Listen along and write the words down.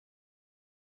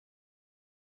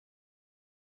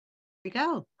We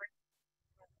go.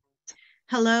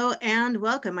 Hello and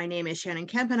welcome. My name is Shannon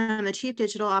Kemp and I'm the Chief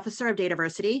Digital Officer of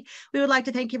Dataversity. We would like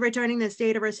to thank you for joining this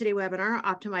Dataversity webinar,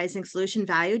 Optimizing Solution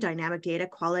Value, Dynamic Data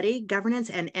Quality,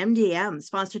 Governance, and MDM,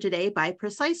 sponsored today by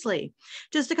Precisely.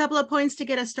 Just a couple of points to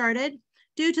get us started.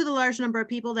 Due to the large number of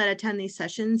people that attend these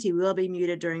sessions, you will be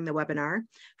muted during the webinar.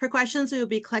 For questions, we will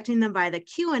be collecting them via the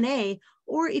Q&A,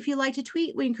 or if you like to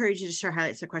tweet, we encourage you to share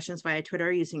highlights or questions via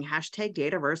Twitter using hashtag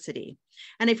Dataversity.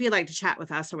 And if you'd like to chat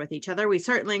with us or with each other, we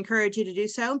certainly encourage you to do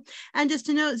so. And just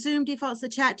to note, Zoom defaults the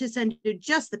chat to send to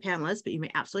just the panelists, but you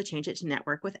may absolutely change it to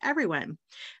network with everyone.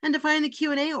 And to find the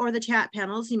Q&A or the chat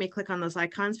panels, you may click on those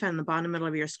icons found in the bottom middle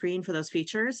of your screen for those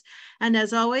features. And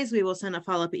as always, we will send a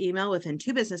follow-up email within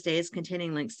 2 business days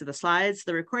containing links to the slides,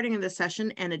 the recording of the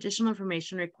session, and additional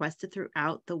information requested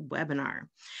throughout the webinar.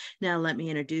 Now, let me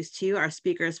introduce to you our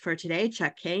speakers for today,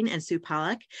 Chuck Kane and Sue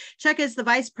Pollack. Chuck is the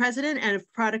Vice President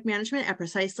of Product Management at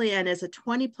Precisely and is a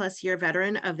 20-plus year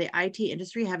veteran of the IT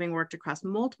industry, having worked across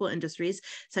multiple industries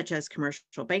such as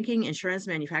commercial banking, insurance,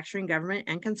 manufacturing, government,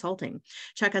 and consulting.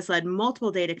 Chuck has led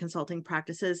multiple data consulting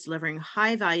practices, delivering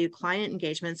high-value client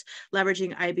engagements,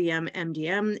 leveraging IBM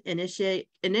MDM,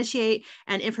 Initiate,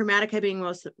 and Informatica being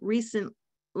most recent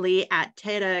at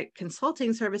Data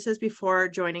Consulting Services before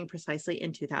joining Precisely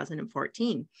in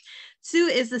 2014. Sue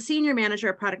is the Senior Manager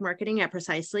of Product Marketing at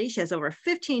Precisely. She has over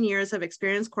 15 years of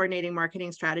experience coordinating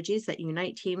marketing strategies that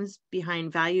unite teams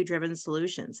behind value-driven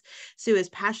solutions. Sue is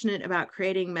passionate about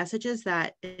creating messages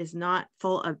that is not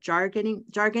full of jargon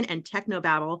and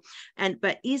technobabble,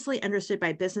 but easily understood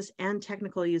by business and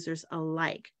technical users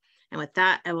alike. And with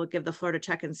that, I will give the floor to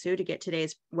Chuck and Sue to get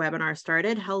today's webinar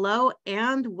started. Hello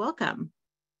and welcome.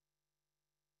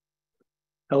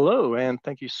 Hello, and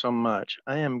thank you so much.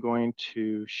 I am going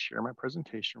to share my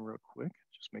presentation real quick.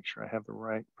 Just make sure I have the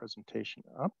right presentation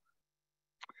up.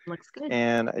 Looks good.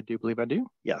 And I do believe I do.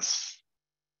 Yes.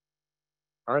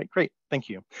 All right, great. Thank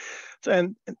you. So,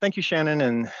 and thank you, Shannon,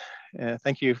 and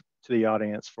thank you to the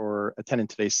audience for attending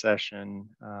today's session.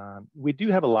 We do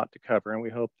have a lot to cover, and we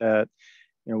hope that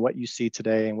what you see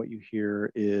today and what you hear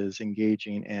is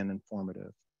engaging and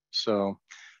informative. So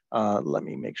let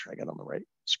me make sure I get on the right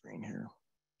screen here.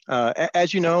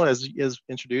 As you know, as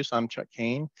introduced, I'm Chuck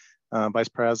Kane, Vice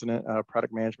President of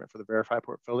Product Management for the Verify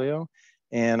portfolio.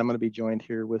 And I'm going to be joined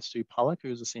here with Sue Pollack,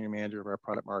 who's the Senior Manager of our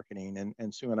Product Marketing.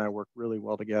 And Sue and I work really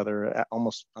well together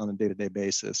almost on a day-to-day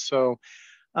basis. So,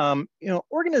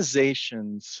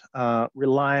 organizations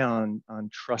rely on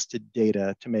trusted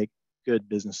data to make good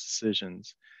business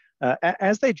decisions.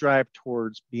 As they drive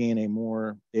towards being a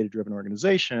more data-driven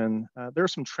organization, there are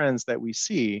some trends that we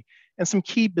see and some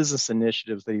key business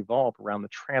initiatives that evolve around the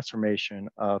transformation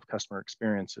of customer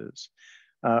experiences.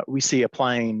 We see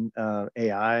applying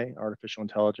AI, artificial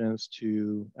intelligence,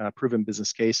 to proven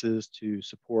business cases to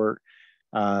support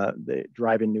the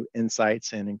driving new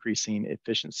insights and increasing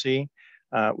efficiency.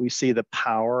 We see the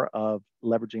power of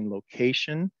leveraging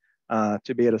location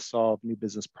to be able to solve new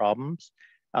business problems.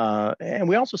 And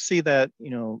we also see that,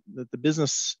 that the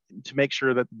business, to make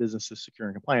sure that the business is secure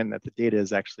and compliant, and that the data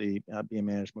is actually being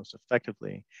managed most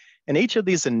effectively. And each of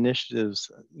these initiatives,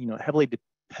 heavily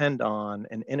depend on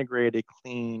an integrated,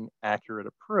 clean, accurate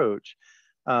approach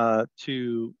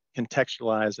to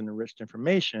contextualize and enriched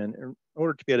information in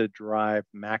order to be able to drive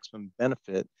maximum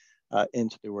benefit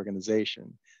into the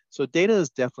organization. So data is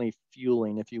definitely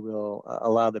fueling, if you will, a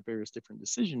lot of the various different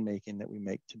decision-making that we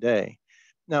make today.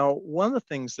 Now, one of the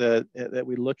things that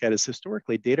we look at is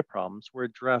historically data problems were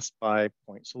addressed by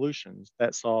point solutions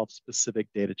that solve specific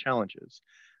data challenges.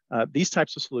 These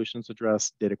types of solutions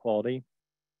address data quality,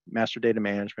 master data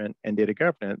management, and data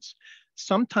governance,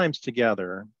 sometimes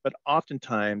together, but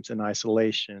oftentimes in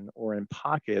isolation or in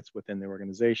pockets within the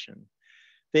organization.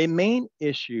 The main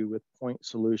issue with point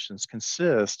solutions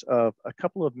consists of a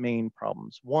couple of main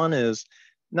problems. One is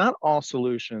not all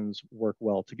solutions work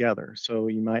well together. So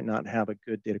you might not have a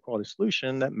good data quality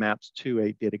solution that maps to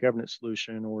a data governance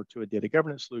solution, or to a data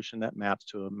governance solution that maps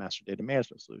to a master data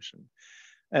management solution.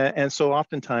 And so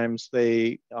oftentimes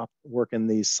they work in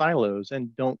these silos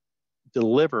and don't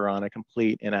deliver on a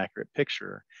complete and accurate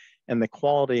picture. And the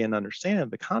quality and understanding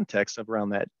of the context around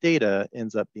that data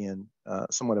ends up being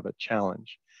somewhat of a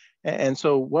challenge. And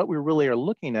so what we really are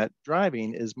looking at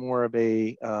driving is more of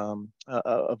a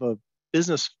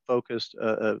business-focused,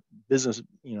 business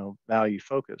value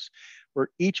focus, where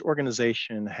each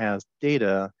organization has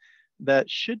data that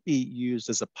should be used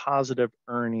as a positive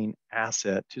earning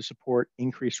asset to support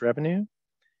increased revenue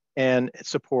and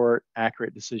support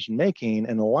accurate decision-making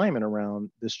and alignment around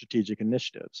the strategic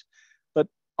initiatives. But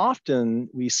often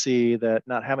we see that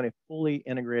not having a fully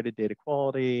integrated data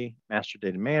quality, master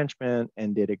data management,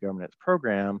 and data governance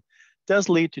program does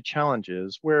lead to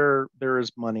challenges where there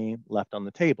is money left on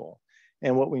the table.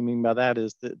 And what we mean by that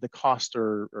is that the costs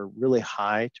are really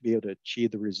high to be able to achieve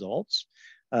the results.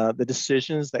 The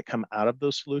decisions that come out of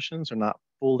those solutions are not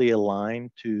fully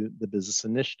aligned to the business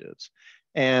initiatives.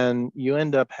 And you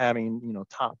end up having,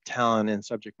 top talent and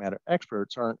subject matter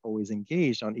experts aren't always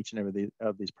engaged on each and every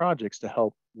of these projects to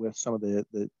help with some of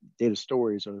the data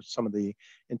stories or some of the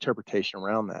interpretation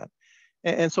around that.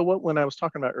 And so when I was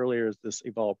talking about earlier is this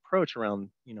evolved approach around,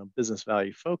 business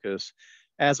value focus.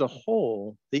 As a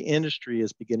whole, the industry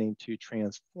is beginning to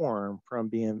transform from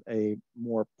being a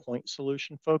more point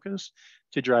solution focus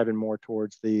to driving more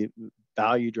towards the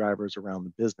value drivers around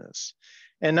the business.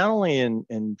 And not only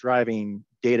in driving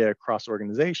data across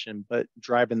organization, but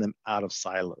driving them out of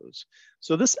silos.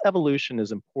 So this evolution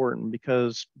is important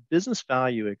because business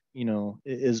value,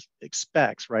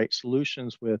 expects, right,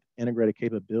 solutions with integrated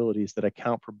capabilities that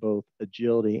account for both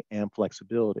agility and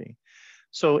flexibility.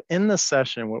 So in this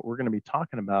session, what we're going to be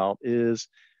talking about is,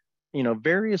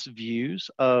 various views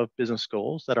of business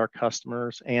goals that our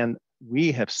customers and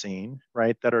we have seen,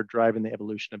 right, that are driving the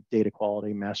evolution of data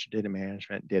quality, master data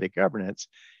management, data governance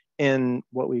in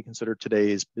what we consider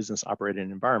today's business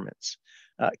operating environments.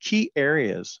 Key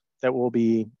areas that will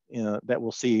be, that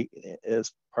we'll see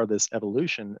as part of this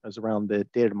evolution is around the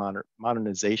data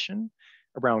modernization,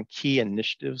 around key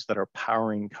initiatives that are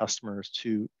powering customers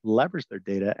to leverage their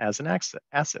data as an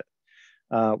asset.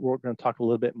 We're going to talk a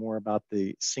little bit more about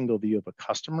the single view of a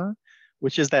customer,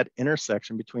 which is that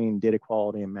intersection between data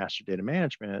quality and master data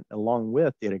management, along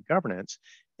with data governance,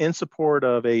 in support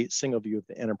of a single view of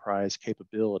the enterprise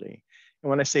capability. And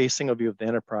when I say single view of the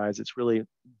enterprise, it's really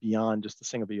beyond just the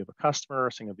single view of a customer,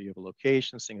 single view of a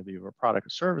location, single view of a product or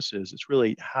services. It's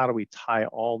really how do we tie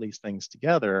all these things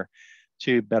together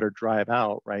to better drive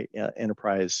out, right,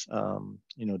 enterprise,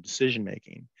 decision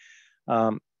making.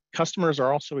 Customers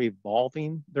are also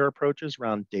evolving their approaches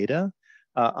around data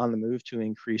on the move to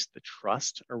increase the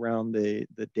trust around the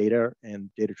data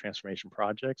and data transformation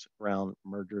projects around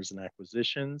mergers and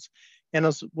acquisitions, and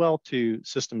as well to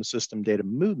system-to-system data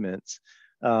movements,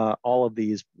 all of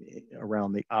these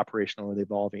around the operational and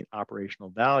evolving operational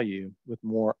value with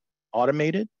more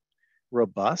automated,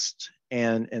 robust,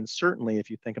 and certainly if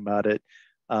you think about it,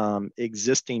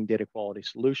 existing data quality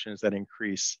solutions that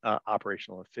increase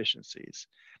operational efficiencies.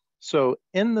 So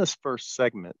in this first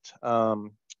segment,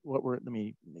 let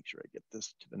me make sure I get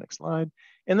this to the next slide.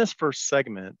 In this first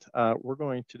segment, we're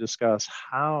going to discuss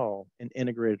how an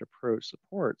integrated approach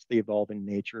supports the evolving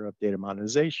nature of data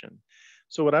monetization.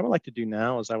 So what I would like to do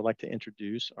now is I would like to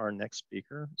introduce our next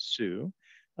speaker, Sue.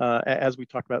 As we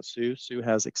talk about Sue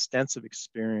has extensive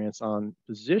experience on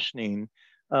positioning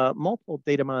multiple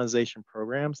data monetization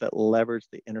programs that leverage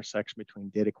the intersection between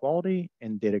data quality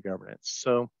and data governance.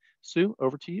 So Sue,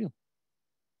 over to you.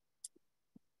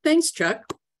 Thanks,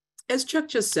 Chuck. As Chuck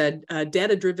just said,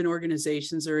 data-driven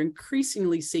organizations are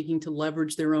increasingly seeking to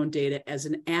leverage their own data as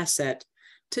an asset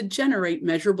to generate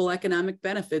measurable economic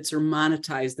benefits or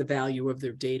monetize the value of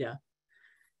their data.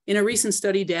 In a recent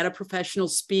study, Data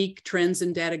Professionals Speak, Trends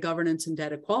in Data Governance and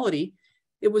Data Quality,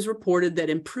 it was reported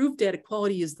that improved data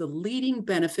quality is the leading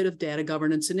benefit of data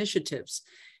governance initiatives.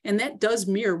 And that does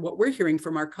mirror what we're hearing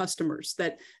from our customers,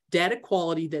 that data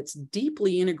quality that's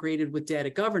deeply integrated with data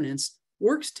governance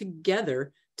works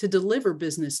together to deliver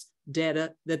business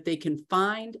data that they can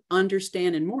find,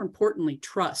 understand, and more importantly,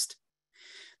 trust.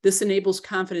 This enables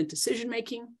confident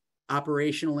decision-making,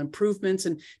 operational improvements,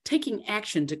 and taking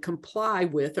action to comply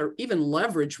with or even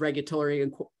leverage regulatory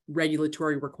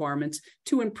requirements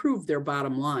to improve their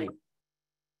bottom line.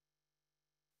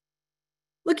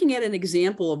 Looking at an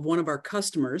example of one of our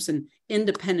customers, an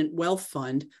independent wealth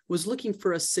fund was looking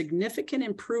for a significant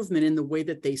improvement in the way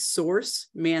that they source,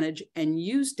 manage, and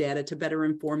use data to better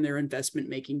inform their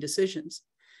investment-making decisions.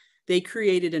 They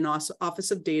created an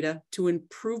office of data to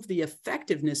improve the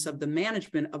effectiveness of the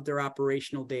management of their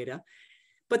operational data.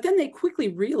 But then they quickly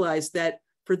realized that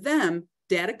for them,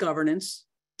 data governance,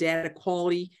 data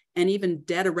quality, and even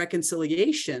data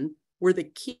reconciliation were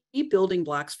the key building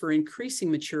blocks for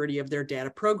increasing maturity of their data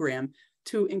program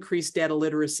to increase data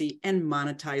literacy and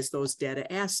monetize those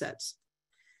data assets.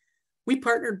 We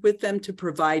partnered with them to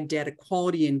provide data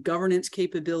quality and governance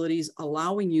capabilities,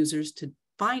 allowing users to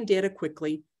find data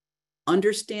quickly,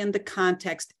 understand the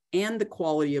context and the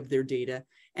quality of their data,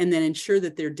 and then ensure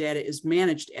that their data is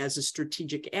managed as a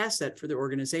strategic asset for the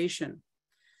organization.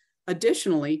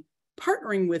 Additionally,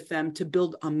 partnering with them to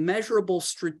build a measurable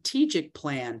strategic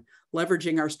plan,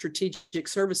 leveraging our strategic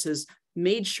services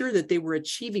made sure that they were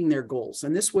achieving their goals.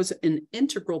 And this was an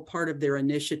integral part of their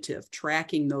initiative,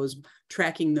 tracking those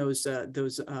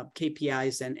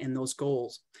KPIs and those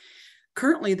goals.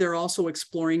 Currently, they're also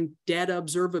exploring data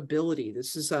observability.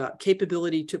 This is a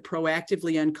capability to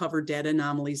proactively uncover data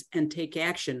anomalies and take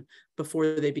action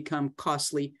before they become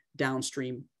costly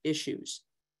downstream issues.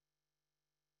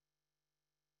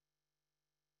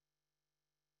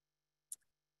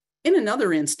 In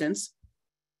another instance,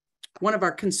 one of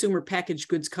our consumer packaged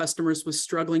goods customers was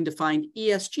struggling to find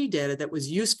ESG data that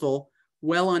was useful,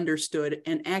 well understood,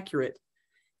 and accurate.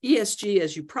 ESG,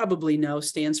 as you probably know,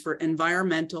 stands for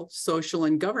environmental, social,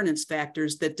 and governance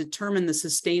factors that determine the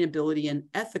sustainability and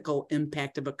ethical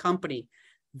impact of a company.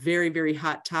 Very, very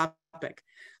hot topic.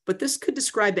 But this could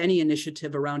describe any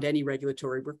initiative around any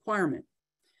regulatory requirement.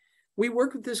 We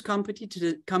work with this company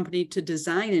to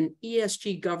design an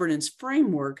ESG governance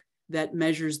framework that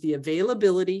measures the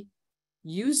availability,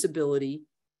 usability,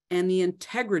 and the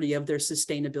integrity of their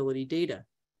sustainability data.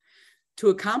 To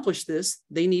accomplish this,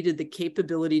 they needed the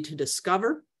capability to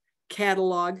discover,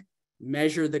 catalog,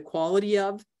 measure the quality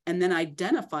of, and then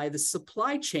identify the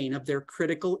supply chain of their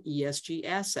critical ESG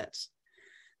assets.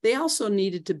 They also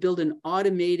needed to build an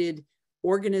automated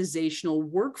organizational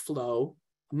workflow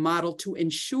model to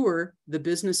ensure the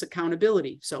business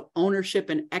accountability. So ownership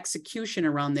and execution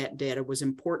around that data was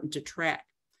important to track.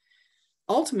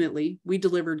 Ultimately, we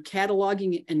delivered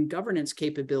cataloging and governance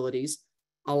capabilities,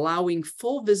 allowing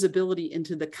full visibility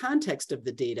into the context of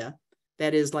the data,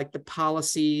 that is like the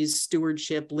policies,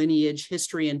 stewardship, lineage,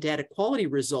 history, and data quality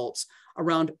results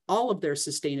around all of their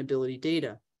sustainability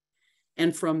data.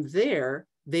 And from there,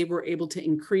 they were able to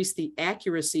increase the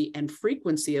accuracy and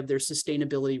frequency of their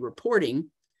sustainability reporting,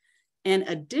 and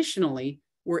additionally,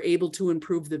 were able to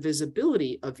improve the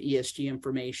visibility of ESG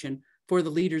information for the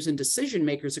leaders and decision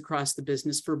makers across the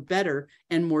business for better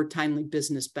and more timely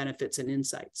business benefits and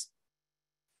insights.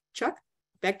 Chuck,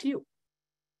 back to you.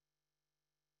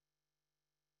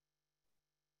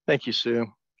 Thank you, Sue.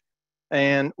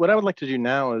 And what I would like to do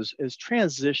now is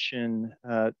transition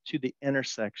to the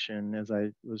intersection, as I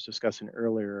was discussing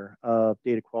earlier, of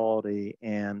data quality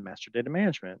and master data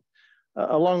management,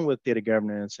 along with data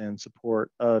governance and support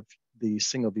of the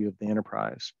single view of the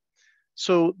enterprise.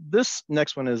 So this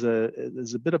next one is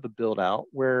a bit of a build out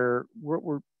where what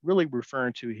we're really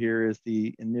referring to here is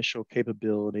the initial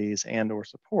capabilities and or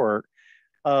support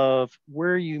of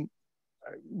where you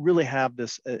really have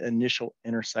this initial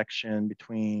intersection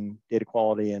between data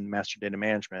quality and master data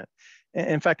management.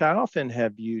 In fact, I often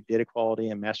have viewed data quality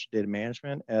and master data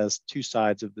management as two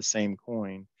sides of the same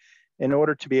coin. In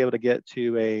order to be able to get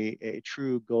to a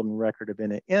true golden record of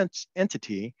an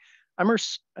entity, I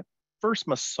first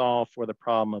must solve for the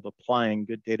problem of applying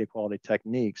good data quality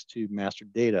techniques to master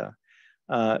data.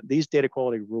 These data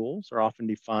quality rules are often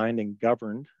defined and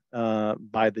governed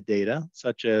by the data,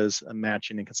 such as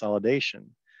matching and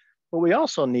consolidation. But we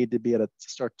also need to be able to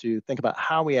start to think about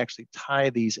how we actually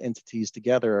tie these entities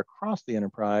together across the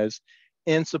enterprise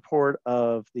in support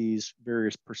of these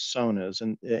various personas.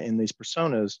 And these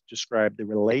personas describe the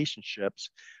relationships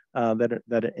that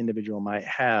an individual might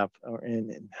have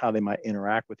and how they might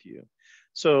interact with you.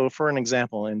 So for an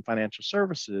example, in financial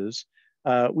services,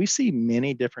 we see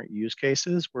many different use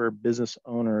cases where business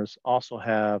owners also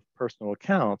have personal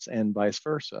accounts and vice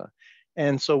versa.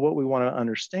 And so what we want to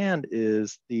understand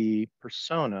is the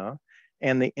persona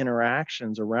and the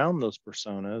interactions around those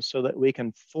personas so that we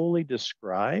can fully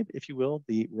describe, if you will,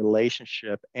 the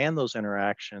relationship and those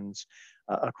interactions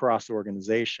across the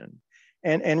organization.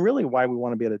 And really why we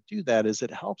want to be able to do that is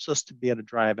it helps us to be able to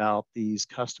drive out these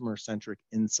customer-centric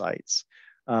insights.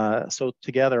 So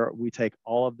together, we take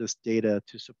all of this data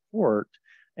to support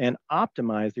and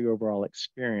optimize the overall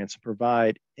experience,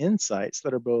 provide insights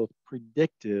that are both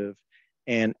predictive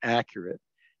and accurate.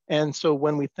 And so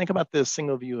when we think about this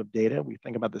single view of data, we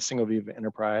think about the single view of an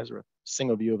enterprise or a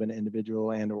single view of an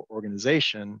individual and or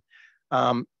organization.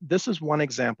 This is one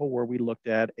example where we looked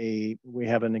at we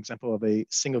have an example of a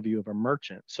single view of a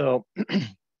merchant. So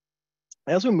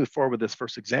as we move forward with this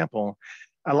first example,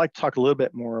 I'd like to talk a little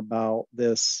bit more about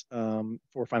this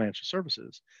for financial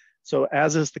services. So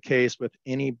as is the case with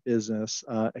any business,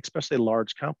 especially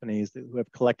large companies who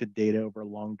have collected data over a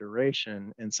long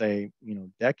duration and say,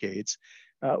 decades,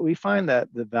 we find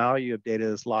that the value of data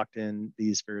is locked in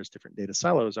these various different data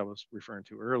silos I was referring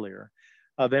to earlier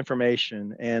of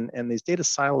information. And these data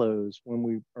silos, when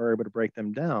we are able to break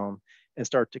them down and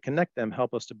start to connect them,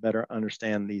 help us to better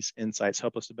understand these insights,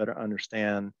 help us to better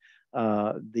understand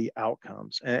the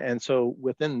outcomes. And so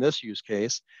within this use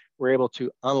case, we're able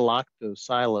to unlock those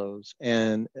silos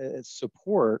and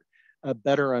support a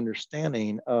better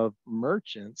understanding of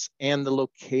merchants and the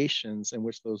locations in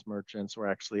which those merchants were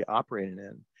actually operating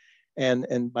in.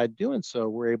 And by doing so,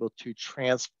 we're able to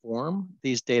transform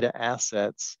these data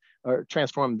assets, or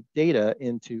transform data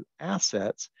into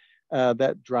assets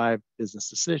that drive business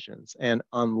decisions and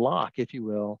unlock, if you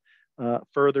will,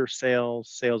 further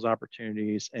sales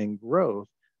opportunities, and growth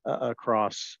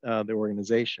across the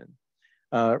organization.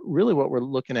 Really what we're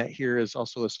looking at here is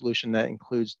also a solution that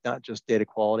includes not just data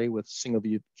quality with single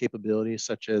view capabilities,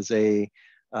 such as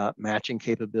matching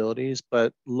capabilities,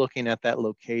 but looking at that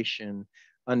location,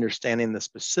 understanding the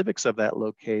specifics of that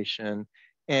location,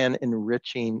 and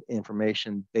enriching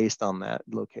information based on that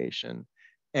location.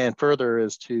 And further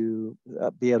is to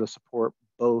be able to support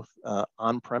both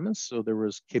on-premise. So there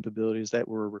was capabilities that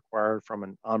were required from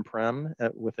an on-prem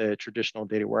with a traditional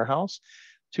data warehouse,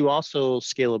 to also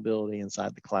scalability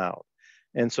inside the cloud.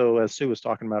 And so as Sue was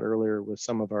talking about earlier with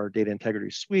some of our data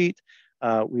integrity suite,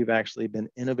 we've actually been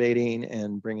innovating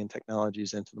and bringing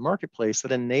technologies into the marketplace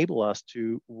that enable us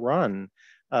to run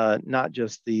not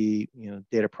just the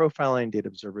data profiling, data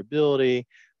observability,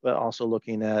 but also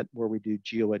looking at where we do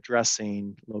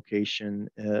geo-addressing, location,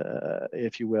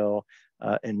 if you will,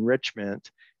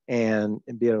 enrichment, and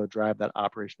be able to drive that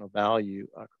operational value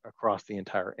across the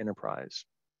entire enterprise.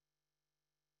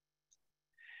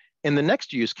 In the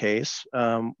next use case,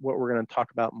 what we're going to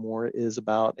talk about more is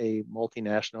about a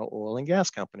multinational oil and gas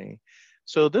company.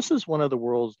 So this is one of the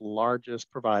world's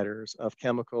largest providers of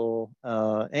chemical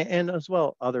and as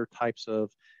well other types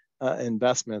of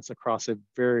investments across a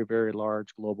very, very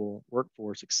large global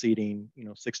workforce exceeding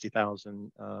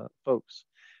 60,000 folks.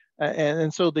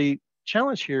 And so the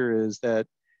challenge here is that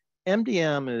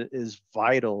MDM is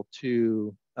vital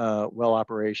to well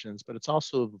operations, but it's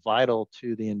also vital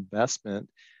to the investment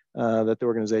that the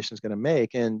organization is going to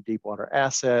make in deep water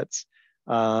assets,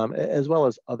 as well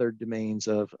as other domains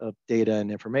of data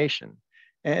and information.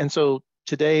 And so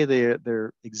today,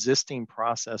 their existing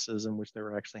processes in which they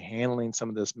were actually handling some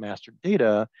of this master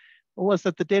data was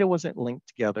that the data wasn't linked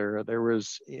together. There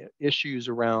was issues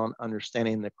around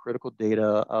understanding the critical data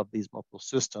of these multiple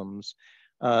systems.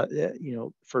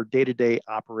 For day-to-day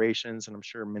operations, and I'm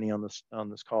sure many on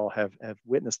this call have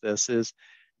witnessed this, is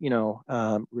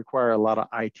require a lot of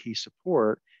IT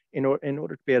support in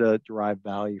order to be able to derive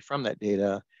value from that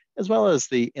data, as well as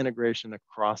the integration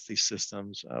across these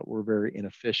systems were very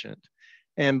inefficient.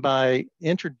 And by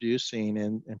introducing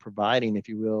and providing, if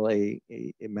you will, a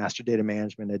master data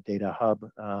management, a data hub,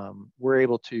 we're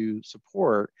able to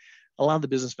support a lot of the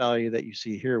business value that you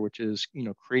see here, which is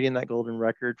creating that golden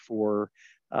record for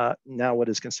now what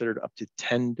is considered up to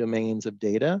 10 domains of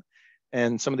data.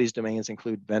 And some of these domains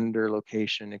include vendor,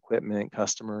 location, equipment,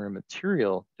 customer, and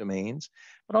material domains,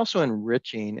 but also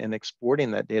enriching and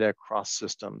exporting that data across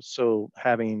systems. So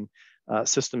having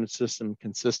system-to-system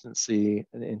consistency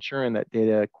and ensuring that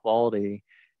data quality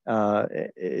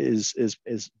is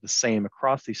the same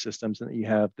across these systems, and that you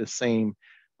have the same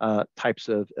types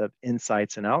of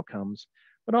insights and outcomes,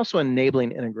 but also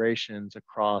enabling integrations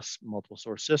across multiple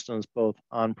source systems, both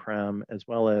on-prem as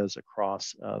well as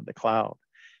across the cloud.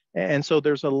 And so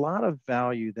there's a lot of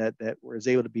value that was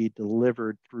able to be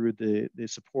delivered through the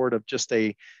support of just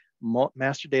a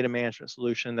master data management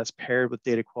solution that's paired with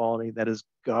data quality, that is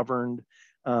governed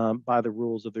by the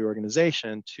rules of the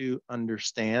organization to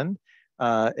understand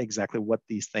exactly what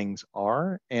these things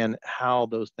are and how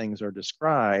those things are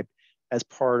described as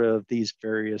part of these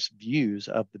various views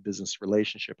of the business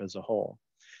relationship as a whole.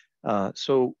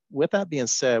 So with that being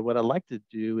said, what I'd like to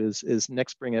do is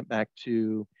next bring it back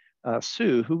to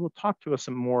Sue, who will talk to us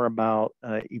some more about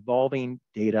evolving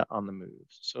data on the move.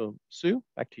 So Sue,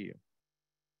 back to you.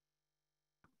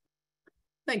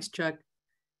 Thanks, Chuck.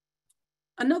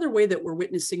 Another way that we're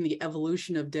witnessing the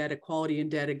evolution of data quality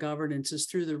and data governance is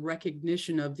through the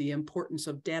recognition of the importance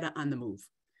of data on the move.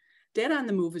 Data on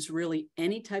the move is really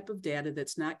any type of data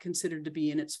that's not considered to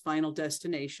be in its final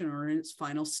destination or in its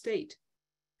final state.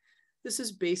 This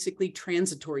is basically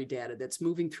transitory data that's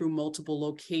moving through multiple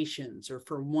locations or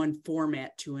from one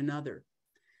format to another.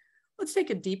 Let's take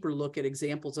a deeper look at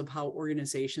examples of how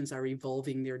organizations are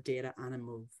evolving their data on a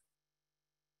move.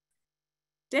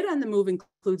 Data on the move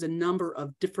includes a number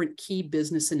of different key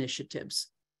business initiatives,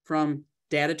 from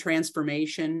data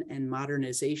transformation and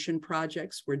modernization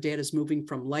projects, where data is moving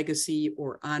from legacy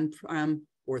or on-prem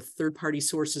or third-party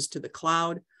sources to the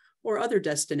cloud, or other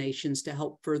destinations to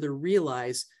help further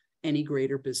realize any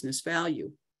greater business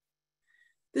value.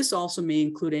 This also may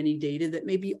include any data that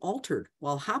may be altered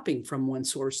while hopping from one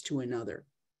source to another.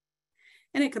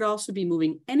 And it could also be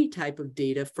moving any type of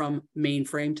data from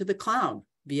mainframe to the cloud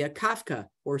via Kafka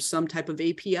or some type of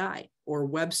API. or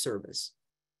web service.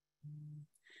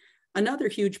 Another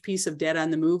huge piece of data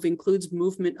on the move includes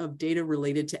movement of data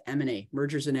related to M&A,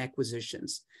 mergers and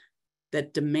acquisitions,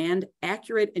 that demand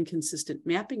accurate and consistent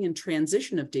mapping and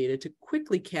transition of data to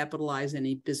quickly capitalize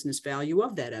any business value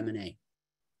of that M&A.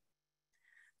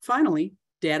 Finally,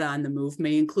 data on the move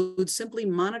may include simply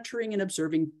monitoring and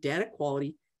observing data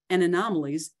quality and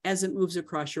anomalies as it moves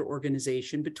across your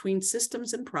organization between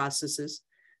systems and processes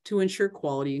to ensure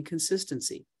quality and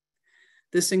consistency.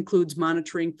 This includes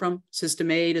monitoring from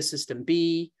System A to System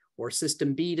B, or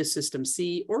System B to System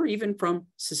C, or even from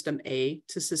System A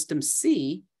to System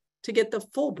C to get the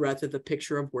full breadth of the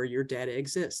picture of where your data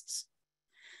exists.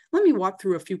 Let me walk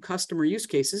through a few customer use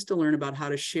cases to learn about how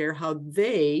to share how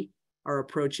they are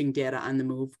approaching data on the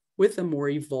move with a more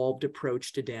evolved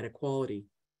approach to data quality.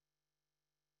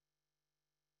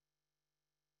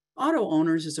 Auto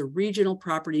Owners is a regional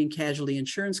property and casualty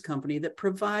insurance company that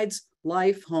provides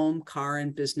life, home, car,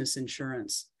 and business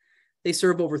insurance. They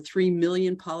serve over 3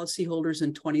 million policyholders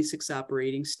in 26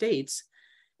 operating states,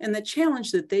 and the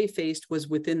challenge that they faced was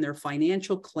within their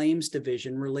financial claims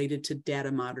division related to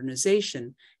data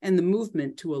modernization and the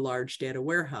movement to a large data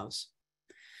warehouse.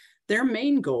 Their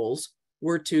main goals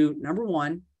were to, number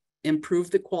one, improve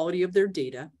the quality of their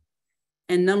data,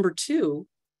 and number two,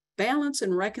 balance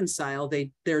and reconcile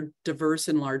their diverse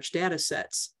and large data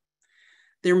sets.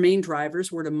 Their main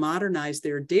drivers were to modernize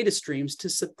their data streams to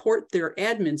support their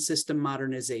admin system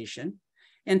modernization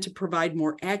and to provide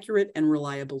more accurate and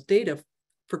reliable data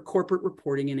for corporate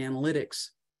reporting and analytics.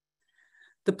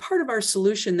 The part of our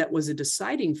solution that was a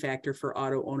deciding factor for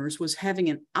auto owners was having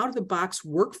an out-of-the-box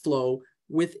workflow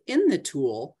within the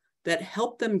tool that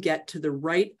helped them get to the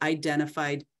right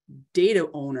identified data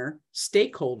owner,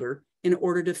 stakeholder, in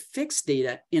order to fix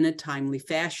data in a timely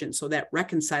fashion. So that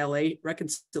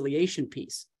reconciliation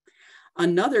piece.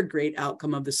 Another great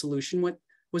outcome of the solution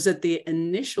was that they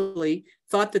initially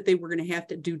thought that they were going to have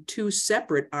to do 2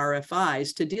 separate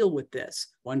RFIs to deal with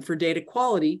this, one for data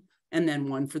quality and then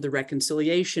one for the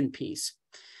reconciliation piece.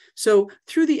 So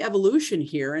through the evolution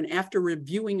here, and after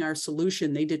reviewing our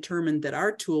solution, they determined that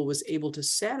our tool was able to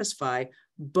satisfy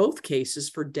both cases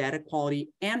for data quality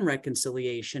and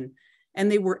reconciliation, and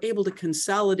they were able to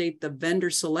consolidate the vendor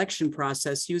selection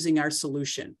process using our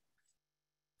solution.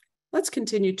 Let's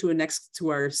continue to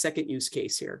our second use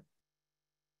case here.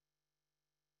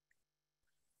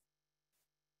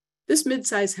 This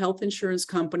mid-sized health insurance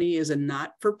company is a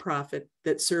not-for-profit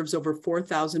that serves over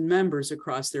 4,000 members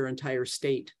across their entire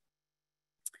state.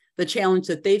 The challenge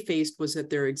that they faced was that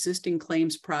their existing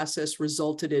claims process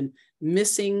resulted in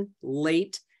missing,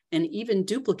 late, and even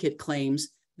duplicate claims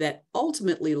that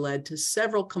ultimately led to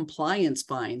several compliance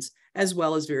fines, as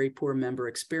well as very poor member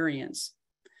experience.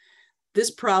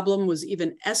 This problem was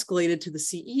even escalated to the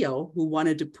CEO, who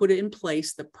wanted to put in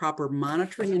place the proper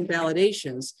monitoring and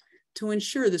validations to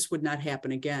ensure this would not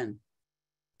happen again.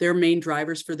 Their main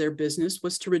drivers for their business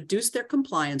was to reduce their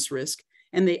compliance risk,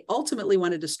 and they ultimately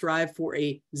wanted to strive for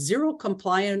a zero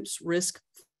compliance risk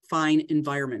fine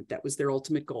environment. That was their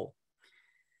ultimate goal.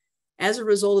 As a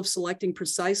result of selecting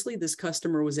precisely, this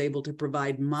customer was able to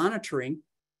provide monitoring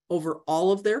over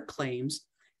all of their claims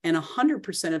and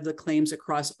 100% of the claims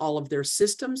across all of their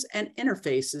systems and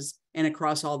interfaces and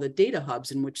across all the data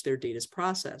hubs in which their data is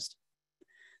processed.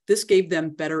 This gave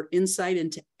them better insight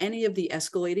into any of the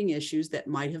escalating issues that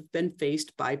might have been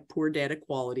faced by poor data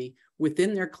quality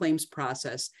within their claims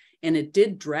process, and it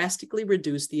did drastically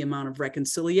reduce the amount of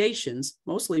reconciliations,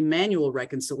 mostly manual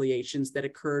reconciliations, that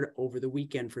occurred over the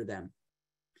weekend for them.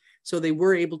 So they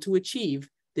were able to achieve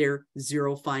their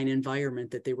zero fine environment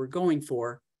that they were going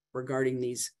for regarding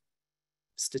these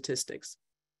statistics.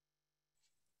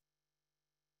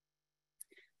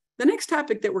 The next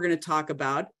topic that we're going to talk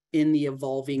about in the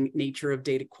evolving nature of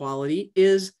data quality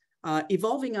is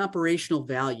evolving operational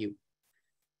value.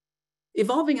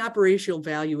 Evolving operational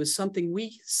value is something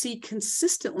we see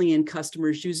consistently in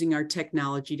customers using our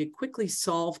technology to quickly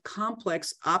solve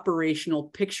complex operational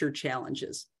picture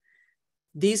challenges.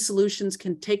 These solutions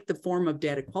can take the form of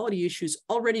data quality issues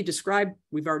already described,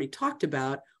 we've already talked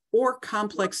about, or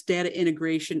complex data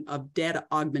integration of data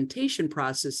augmentation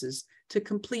processes to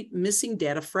complete missing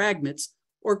data fragments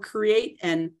or create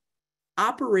an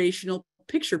operational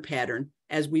picture pattern,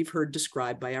 as we've heard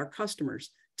described by our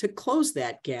customers, to close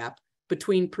that gap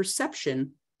between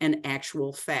perception and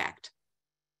actual fact.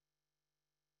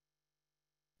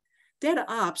 Data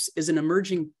ops is an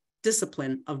emerging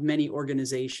discipline of many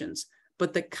organizations,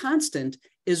 but the constant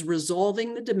is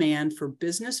resolving the demand for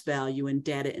business value and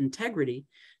data integrity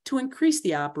to increase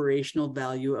the operational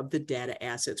value of the data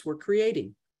assets we're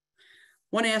creating.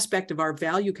 One aspect of our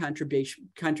value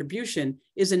contribution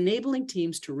is enabling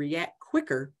teams to react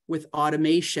quicker with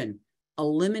automation,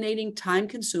 eliminating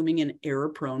time-consuming and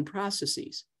error-prone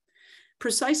processes.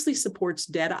 Precisely supports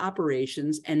data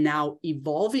operations and now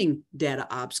evolving data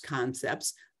ops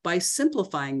concepts by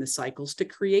simplifying the cycles to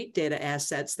create data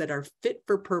assets that are fit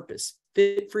for purpose,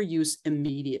 fit for use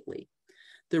immediately.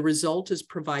 The result is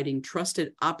providing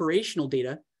trusted operational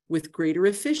data with greater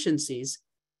efficiencies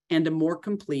and a more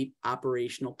complete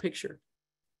operational picture.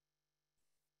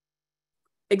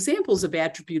 Examples of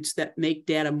attributes that make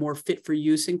data more fit for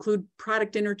use include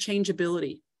product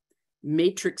interchangeability,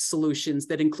 matrix solutions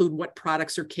that include what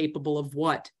products are capable of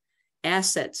what,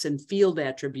 assets and field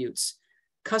attributes,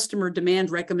 customer demand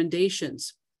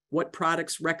recommendations, what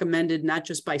products recommended not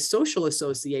just by social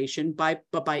association, but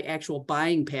by actual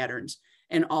buying patterns,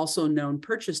 and also known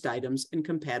purchased items and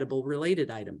compatible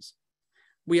related items.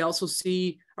 We also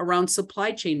see around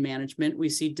supply chain management, we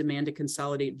see demand to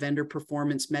consolidate vendor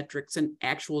performance metrics and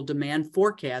actual demand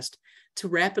forecast to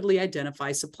rapidly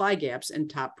identify supply gaps and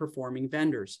top performing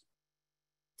vendors.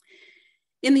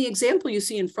 In the example you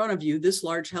see in front of you, this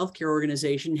large healthcare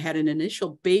organization had an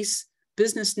initial base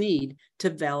business need to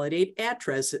validate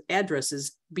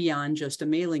addresses beyond just a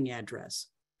mailing address.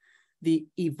 The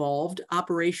evolved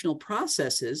operational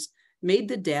processes made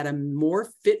the data more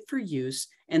fit for use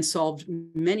and solved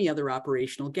many other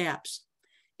operational gaps.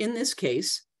 In this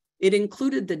case, it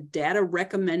included the data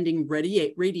recommending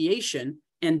radiation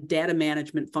and data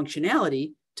management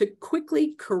functionality to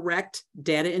quickly correct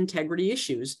data integrity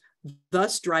issues,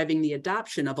 thus driving the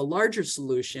adoption of a larger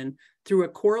solution through a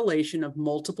correlation of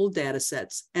multiple data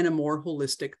sets and a more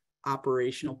holistic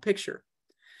operational picture.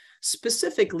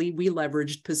 Specifically, we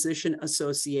leveraged position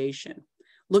association,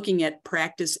 looking at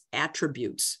practice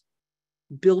attributes,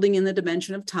 building in the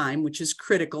dimension of time, which is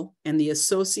critical, and the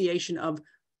association of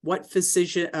what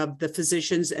the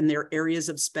physicians and their areas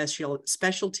of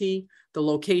specialty, the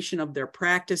location of their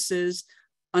practices,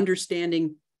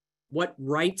 understanding what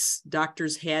rights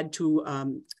doctors had to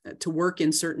work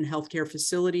in certain healthcare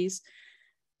facilities.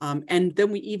 And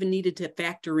then we even needed to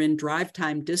factor in drive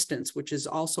time distance, which is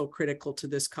also critical to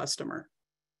this customer.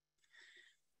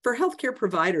 For healthcare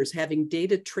providers, having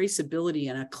data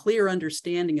traceability and a clear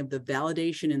understanding of the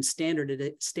validation and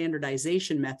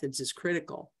standardization methods is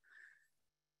critical.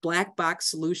 Black box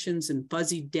solutions and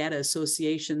fuzzy data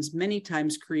associations many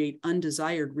times create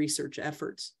undesired research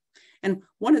efforts. And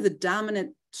one of the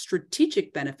dominant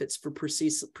strategic benefits for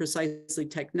precisely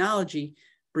technology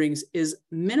brings is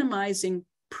minimizing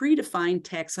predefined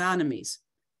taxonomies,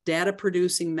 data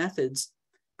processing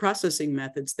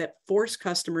methods that force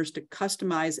customers to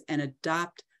customize and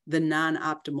adopt the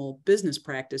non-optimal business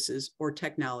practices or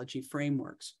technology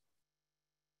frameworks.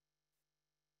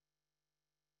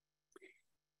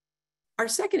 Our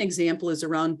second example is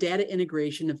around data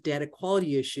integration of data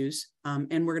quality issues,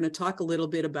 and we're going to talk a little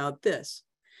bit about this.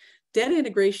 Data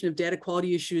integration of data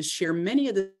quality issues share many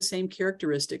of the same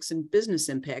characteristics and business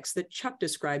impacts that Chuck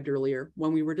described earlier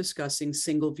when we were discussing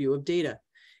single view of data.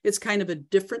 It's kind of a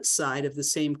different side of the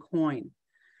same coin.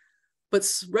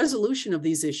 But resolution of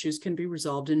these issues can be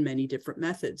resolved in many different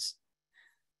methods.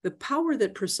 The power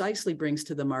that Precisely brings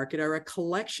to the market are a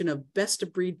collection of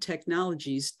best-of-breed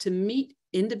technologies to meet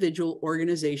individual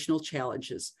organizational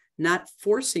challenges, not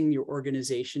forcing your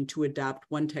organization to adopt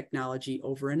one technology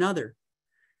over another.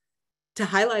 To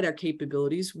highlight our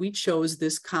capabilities, we chose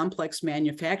this complex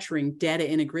manufacturing data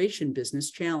integration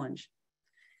business challenge.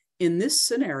 In this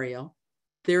scenario,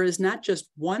 there is not just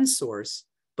one source,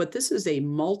 but this is a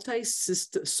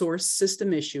multi-source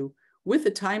system issue with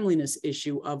a timeliness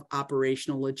issue of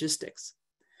operational logistics.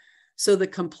 So the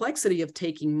complexity of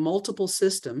taking multiple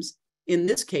systems, in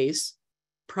this case,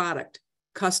 product,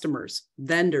 customers,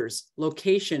 vendors,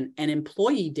 location, and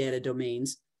employee data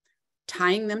domains,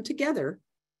 tying them together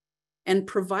and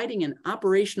providing an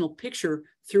operational picture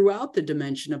throughout the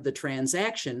dimension of the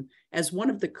transaction as one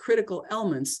of the critical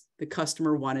elements the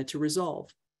customer wanted to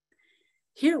resolve.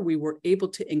 Here we were able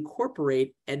to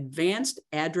incorporate advanced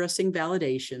addressing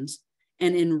validations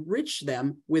and enrich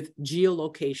them with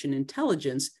geolocation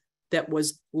intelligence that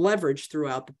was leveraged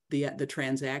throughout the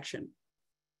transaction.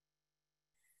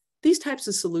 These types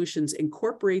of solutions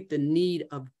incorporate the need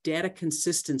of data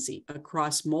consistency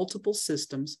across multiple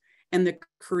systems and the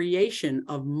creation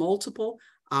of multiple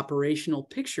operational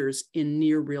pictures in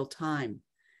near real time.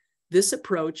 This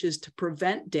approach is to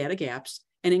prevent data gaps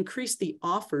and increase the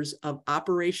offers of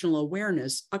operational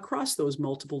awareness across those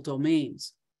multiple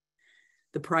domains.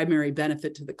 The primary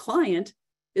benefit to the client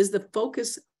is the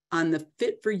focus on the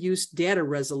fit for use data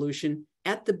resolution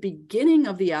at the beginning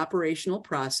of the operational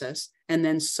process and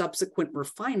then subsequent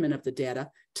refinement of the data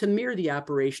to mirror the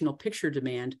operational picture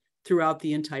demand throughout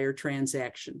the entire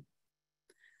transaction.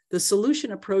 The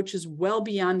solution approach is well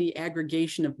beyond the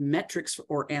aggregation of metrics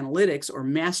or analytics or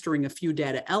mastering a few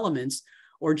data elements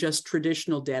or just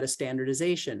traditional data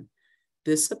standardization.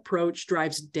 This approach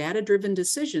drives data-driven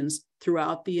decisions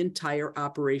throughout the entire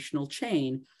operational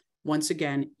chain, once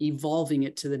again, evolving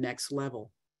it to the next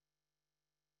level.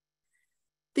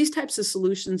 These types of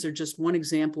solutions are just one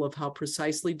example of how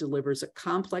Precisely delivers a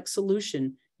complex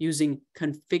solution using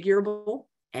configurable,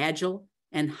 agile,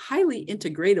 and highly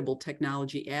integratable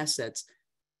technology assets,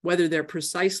 whether they're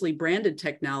Precisely branded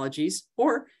technologies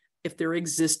or if they're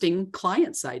existing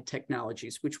client-side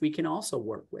technologies, which we can also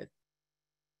work with.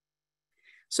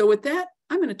 So with that,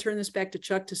 I'm going to turn this back to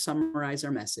Chuck to summarize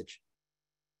our message.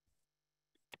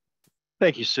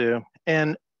 Thank you, Sue.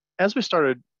 And as we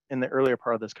started in the earlier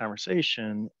part of this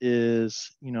conversation is,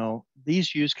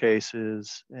 these use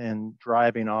cases and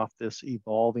driving off this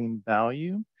evolving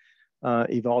value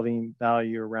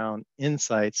around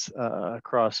insights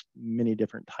across many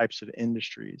different types of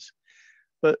industries.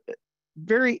 But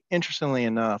very interestingly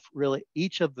enough, really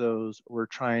each of those we're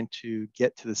trying to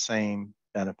get to the same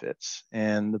benefits.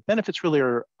 And the benefits really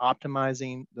are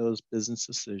optimizing those business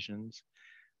decisions,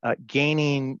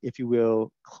 gaining, if you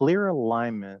will, clear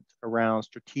alignment around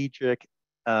strategic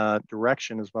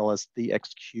direction as well as the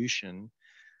execution,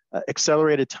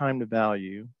 accelerated time to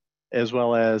value, as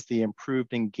well as the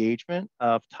improved engagement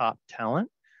of top talent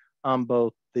on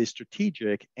both the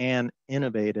strategic and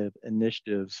innovative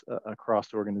initiatives across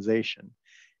the organization.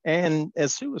 And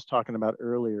as Sue was talking about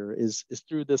earlier, is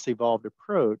through this evolved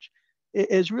approach,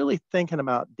 is really thinking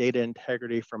about data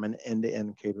integrity from an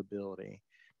end-to-end capability,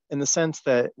 in the sense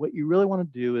that what you really want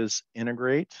to do is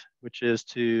integrate, which is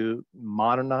to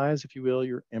modernize, if you will,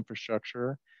 your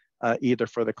infrastructure, either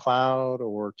for the cloud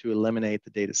or to eliminate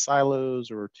the data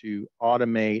silos or to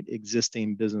automate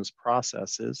existing business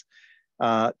processes,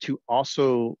 to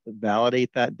also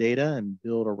validate that data and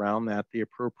build around that the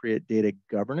appropriate data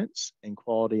governance and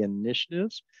quality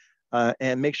initiatives,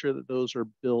 and make sure that those are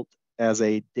built as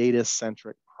a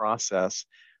data-centric process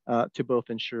to both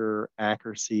ensure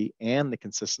accuracy and the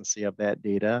consistency of that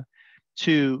data,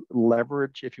 to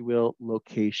leverage, if you will,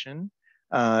 location.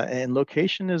 And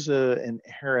location is an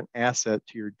inherent asset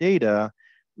to your data,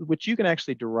 which you can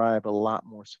actually derive a lot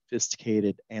more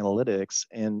sophisticated analytics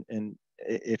and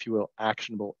if you will,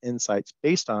 actionable insights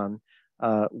based on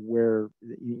where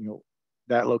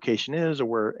that location is or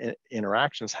where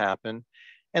interactions happen.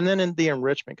 And then in the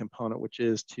enrichment component, which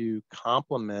is to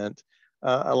complement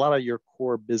a lot of your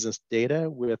core business data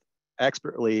with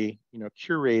expertly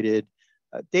curated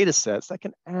data sets that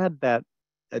can add that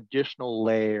additional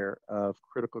layer of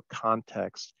critical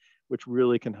context, which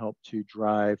really can help to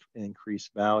drive and increase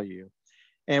value.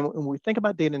 And when we think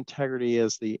about data integrity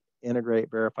as the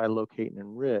integrate, verify, locate, and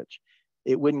enrich,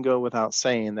 it wouldn't go without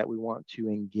saying that we want to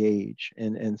engage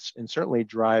and certainly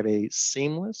drive a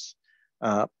seamless,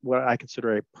 what I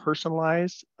consider a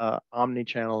personalized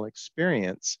omni-channel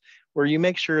experience, where you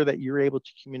make sure that you're able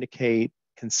to communicate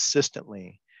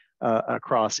consistently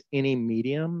across any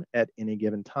medium at any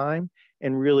given time,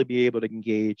 and really be able to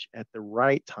engage at the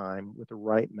right time with the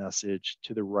right message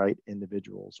to the right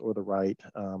individuals or the right,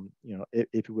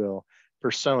 if you will,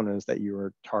 personas that you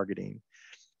are targeting.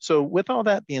 So with all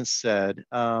that being said,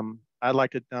 I'd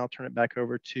like to now turn it back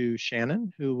over to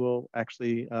Shannon, who will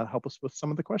actually help us with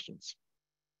some of the questions.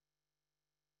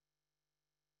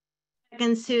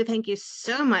 And Sue, thank you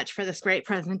so much for this great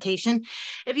presentation.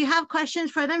 If you have questions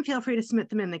for them, feel free to submit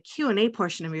them in the Q&A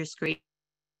portion of your screen.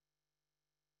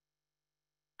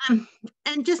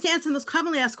 And just to answer the most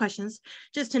commonly asked questions,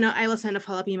 just to note, I will send a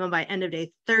follow-up email by end of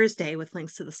day Thursday with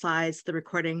links to the slides, the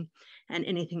recording, and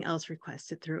anything else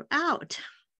requested throughout.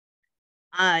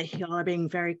 Y'all are being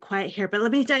very quiet here, but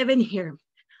let me dive in here.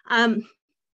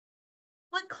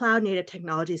 What cloud native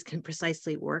technologies can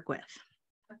Precisely work with?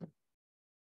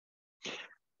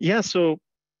 Yeah, so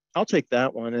I'll take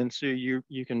that one. And so you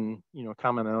can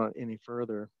comment on it any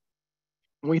further.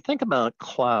 When we think about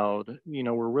cloud,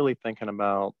 we're really thinking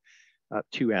about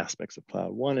two aspects of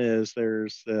cloud. One is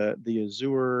there's the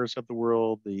Azures of the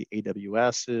world, the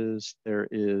AWSs, there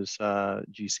is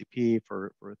GCP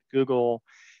for Google,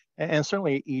 and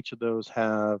certainly each of those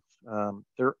have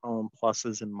their own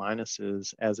pluses and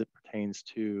minuses as it pertains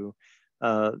to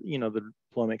the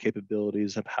deployment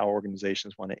capabilities of how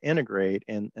organizations want to integrate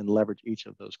and leverage each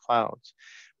of those clouds.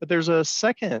 But there's a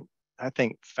second, I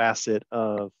think, facet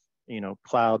of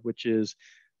cloud, which is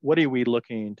what are we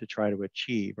looking to try to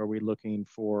achieve? Are we looking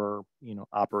for,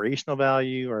 operational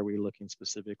value? Are we looking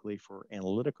specifically for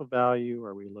analytical value?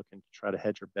 Are we looking to try to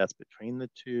hedge our bets between the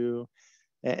two?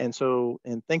 And so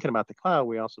in thinking about the cloud,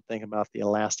 we also think about the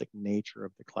elastic nature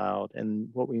of the cloud. And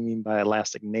what we mean by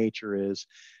elastic nature is,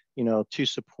 to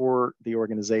support the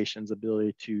organization's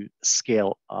ability to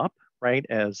scale up, right,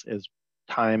 as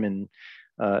time and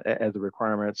as the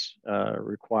requirements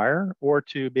require, or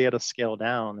to be able to scale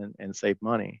down and save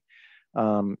money.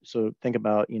 So think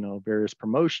about, various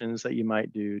promotions that you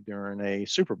might do during a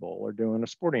Super Bowl or during a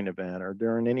sporting event or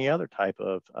during any other type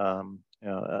of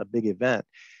a big event.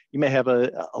 You may have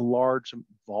a large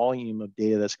volume of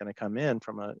data that's going to come in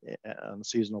from a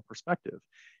seasonal perspective.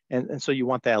 And so you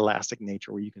want that elastic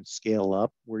nature where you can scale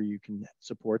up, where you can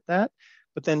support that.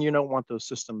 But then you don't want those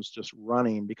systems just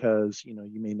running because,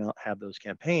 you may not have those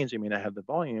campaigns, you may not have the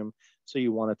volume. So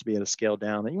you want it to be able to scale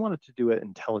down, and you want it to do it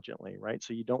intelligently, right?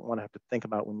 So you don't want to have to think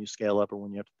about when you scale up or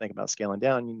when you have to think about scaling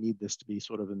down. You need this to be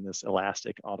sort of in this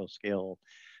elastic auto scale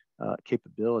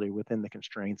capability within the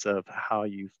constraints of how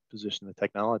you've positioned the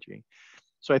technology.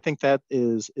 So I think that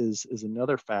is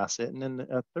another facet. And then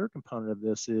a third component of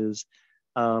this is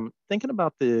thinking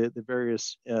about the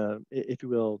various, if you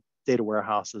will, data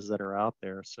warehouses that are out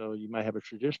there. So you might have a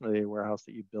traditional data warehouse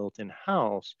that you built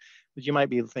in-house, but you might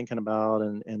be thinking about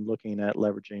and looking at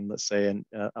leveraging, let's say,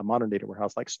 a modern data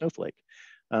warehouse like Snowflake.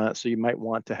 So you might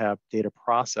want to have data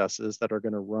processes that are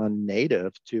going to run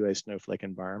native to a Snowflake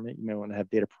environment. You may want to have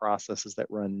data processes that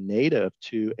run native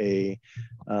to a,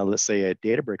 let's say, a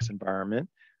Databricks environment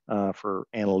for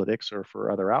analytics or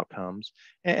for other outcomes.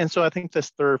 And so I think this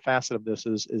third facet of this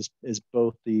is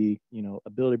both the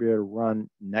ability to be able to run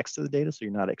next to the data, so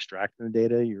you're not extracting the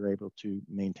data, you're able to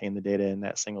maintain the data in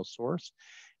that single source.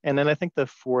 And then I think the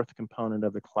fourth component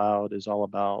of the cloud is all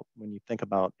about when you think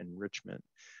about enrichment.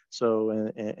 So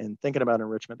in thinking about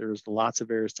enrichment, there's lots of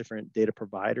various different data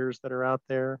providers that are out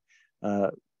there.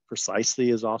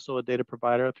 Precisely is also a data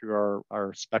provider through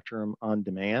our Spectrum on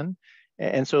Demand.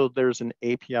 And so there's an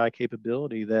API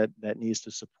capability that needs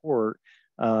to support,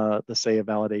 let's say, a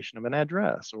validation of an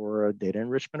address or a data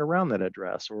enrichment around that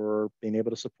address, or being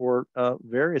able to support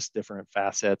various different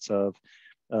facets of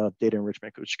data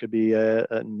enrichment, which could be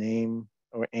a name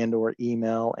or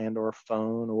email or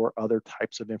phone or other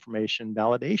types of information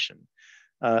validation.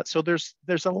 So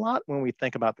there's a lot when we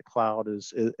think about the cloud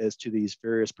as to these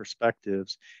various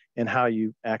perspectives and how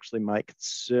you actually might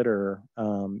consider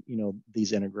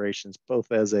these integrations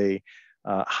both as a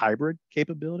hybrid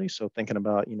capability. So thinking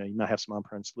about you might have some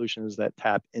on-prem solutions that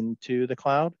tap into the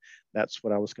cloud. That's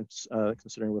what I was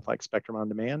considering with like Spectrum on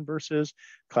Demand versus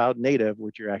cloud native,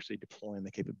 which you're actually deploying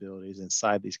the capabilities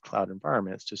inside these cloud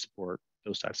environments to support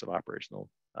those types of operational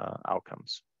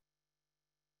outcomes.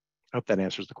 I hope that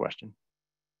answers the question.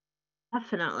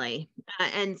 Definitely.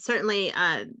 And certainly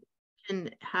can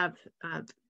have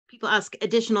people ask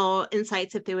additional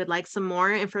insights if they would like some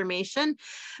more information.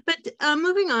 But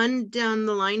moving on down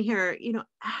the line here,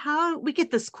 how we get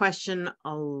this question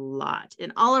a lot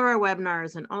in all of our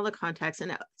webinars and all the contexts,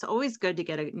 and it's always good to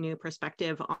get a new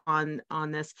perspective on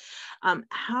this.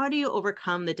 How do you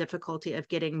overcome the difficulty of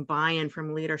getting buy-in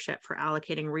from leadership for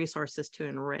allocating resources to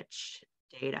enrich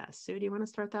data? Sue, do you want to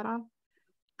start that off?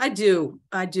 I do.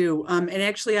 And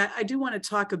actually, I do want to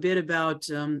talk a bit about,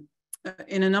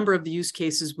 in a number of the use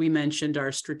cases, we mentioned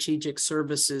our strategic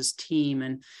services team.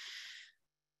 And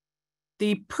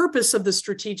the purpose of the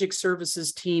strategic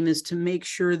services team is to make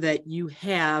sure that you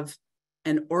have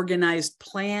an organized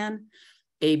plan,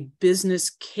 a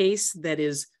business case that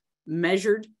is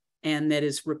measured and that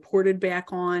is reported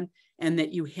back on, and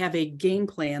that you have a game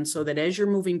plan so that as you're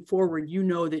moving forward, you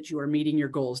know that you are meeting your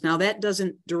goals. Now, that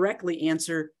doesn't directly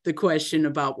answer the question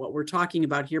about what we're talking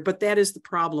about here, but that is the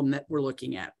problem that we're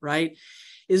looking at, right?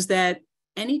 Is that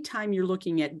anytime you're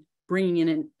looking at bringing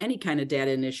in any kind of data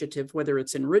initiative, whether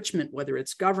it's enrichment, whether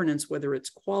it's governance, whether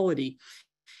it's quality,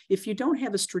 if you don't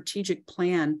have a strategic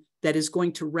plan that is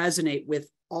going to resonate with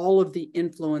all of the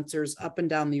influencers up and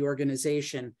down the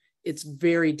organization, it's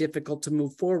very difficult to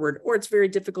move forward, or it's very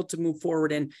difficult to move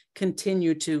forward and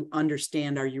continue to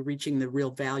understand, are you reaching the real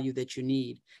value that you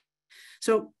need?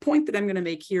 So point that I'm going to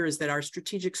make here is that our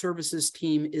strategic services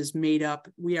team is made up.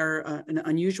 We are an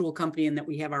unusual company in that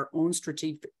we have our own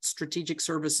strategic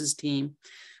services team.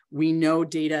 We know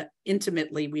data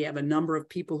intimately. We have a number of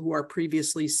people who are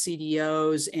previously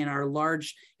CDOs and are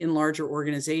in larger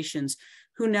organizations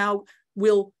who now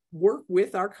will work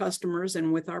with our customers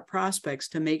and with our prospects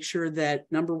to make sure that,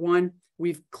 number one,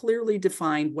 we've clearly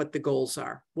defined what the goals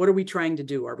are. What are we trying to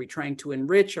do? Are we trying to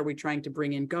enrich? Are we trying to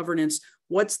bring in governance?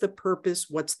 What's the purpose?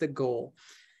 What's the goal?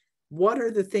 what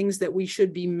are the things that we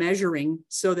should be measuring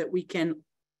so that we can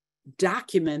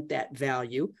document that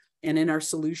value. And in our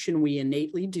solution, we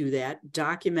innately do that,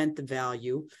 document the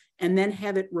value, and then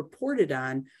have it reported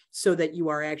on so that you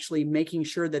are actually making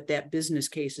sure that that business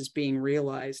case is being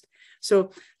realized.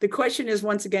 So the question is,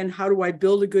 once again, how do I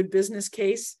build a good business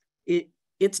case?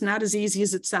 It's not as easy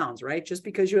as it sounds, right? Just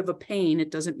because you have a pain, it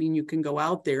doesn't mean you can go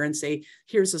out there and say,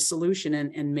 here's a solution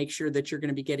and make sure that you're going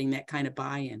to be getting that kind of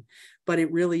buy-in. But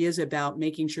it really is about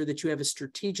making sure that you have a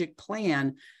strategic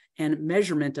plan and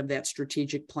measurement of that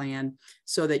strategic plan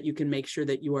so that you can make sure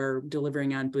that you are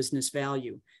delivering on business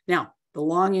value. Now,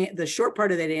 the short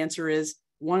part of that answer is,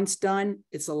 once done,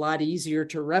 it's a lot easier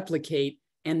to replicate,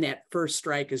 and that first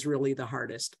strike is really the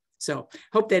hardest. So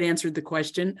hope that answered the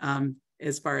question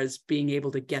as far as being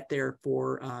able to get there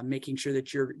for making sure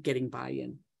that you're getting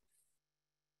buy-in.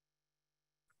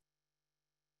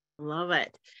 Love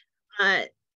it.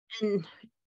 And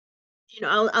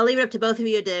I'll leave it up to both of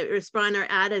you to respond or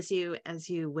add as you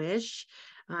wish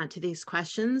to these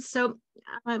questions. So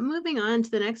moving on to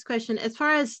the next question, as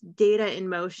far as data in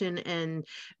motion and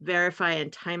verify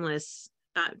and timeliness,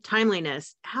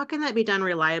 how can that be done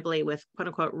reliably with quote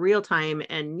unquote real time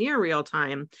and near real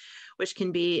time, which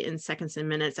can be in seconds and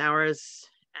minutes, hours,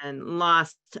 and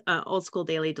lost? Old school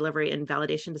daily delivery and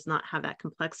validation does not have that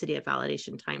complexity of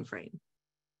validation time frame.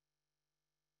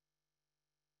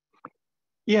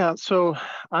 Yeah, so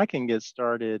I can get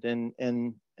started,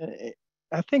 and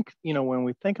I think when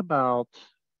we think about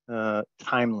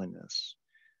timeliness,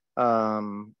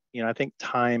 I think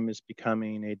time is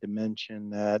becoming a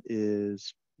dimension that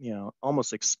is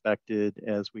almost expected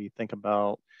as we think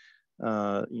about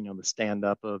the stand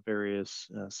up of various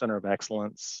center of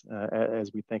excellence,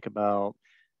 as we think about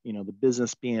the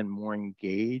business being more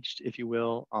engaged, if you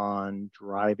will, on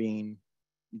driving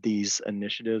these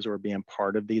initiatives or being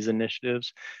part of these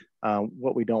initiatives.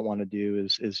 What we don't want to do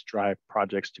is drive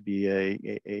projects to be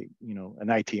an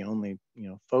IT only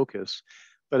focus.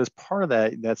 But as part of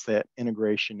that, that's that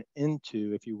integration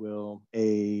into, if you will,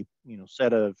 a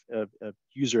set of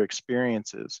user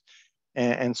experiences.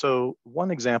 And so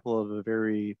one example of a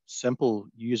very simple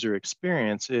user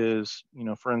experience is,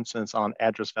 for instance, on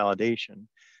address validation.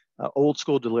 Old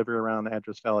school delivery around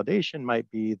address validation might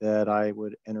be that I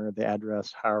would enter the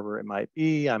address however it might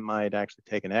be. I might actually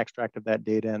take an extract of that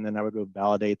data, and then I would go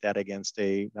validate that against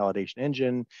a validation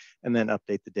engine, and then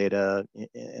update the data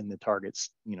in the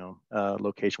target's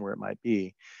location where it might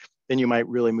be. Then you might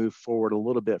really move forward a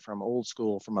little bit from old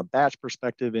school, from a batch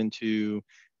perspective, into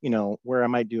where I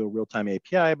might do a real-time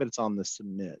API, but it's on the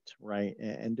submit, right?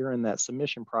 And during that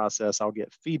submission process, I'll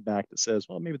get feedback that says,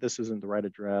 well, maybe this isn't the right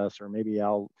address, or maybe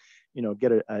I'll,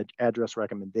 get an address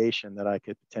recommendation that I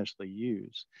could potentially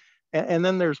use. And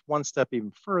then there's one step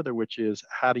even further, which is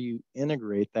how do you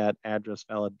integrate that address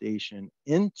validation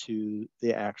into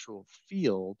the actual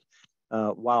field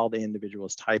while the individual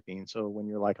is typing. So when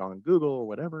you're like on Google or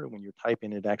whatever, when you're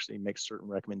typing, it actually makes certain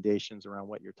recommendations around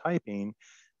what you're typing.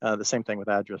 The same thing with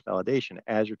address validation.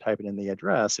 As you're typing in the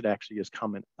address, it actually is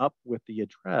coming up with the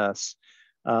address.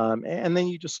 And then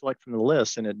you just select from the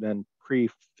list, and it then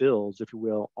pre-fills, if you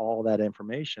will, all that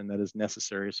information that is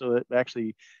necessary. So it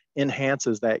actually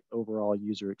enhances that overall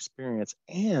user experience,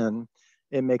 and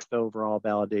it makes the overall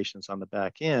validations on the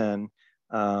back end,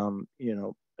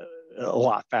 a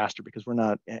lot faster, because we're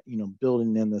not,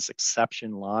 building in this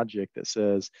exception logic that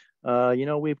says,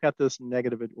 we've got this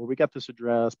negative, or we got this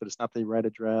address, but it's not the right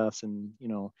address, and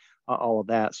all of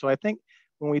that. So I think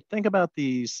when we think about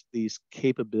these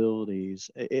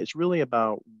capabilities, it's really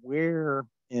about where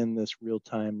in this real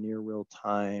time, near real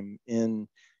time, in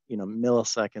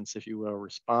milliseconds, if you will,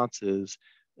 responses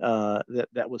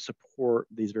that would support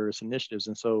these various initiatives.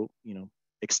 And so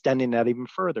extending that even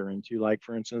further into, like,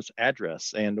 for instance,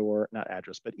 address, and or not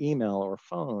address, but email or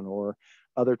phone or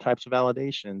other types of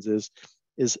validations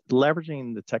is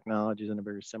leveraging the technologies in a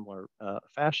very similar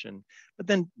fashion, but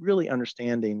then really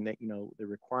understanding that, the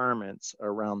requirements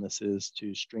around this is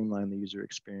to streamline the user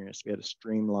experience. We had to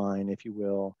streamline, if you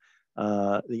will,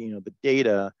 the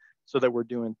data, so that we're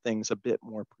doing things a bit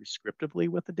more prescriptively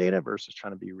with the data versus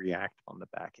trying to be reactive on the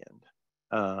back end.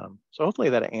 So hopefully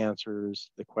that answers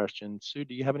the question. Sue,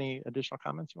 do you have any additional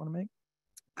comments you want to make?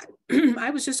 I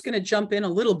was just going to jump in a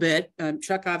little bit.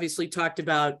 Chuck obviously talked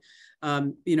about,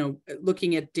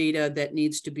 looking at data that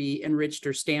needs to be enriched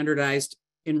or standardized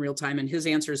in real time, and his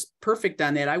answer is perfect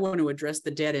on that. I want to address the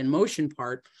data in motion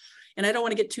part, and I don't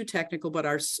want to get too technical, but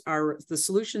the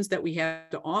solutions that we have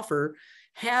to offer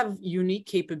have unique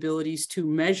capabilities to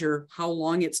measure how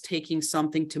long it's taking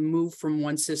something to move from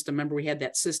one system. Remember, we had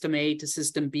that system A to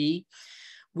system B.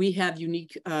 we have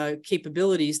unique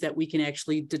capabilities that we can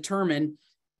actually determine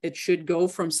it should go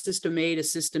from system A to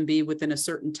system B within a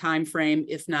certain time frame.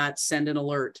 If not, send an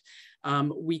alert.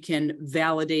 We can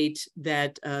validate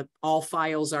that all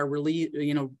files are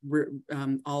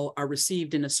all are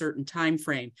received in a certain time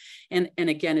frame. And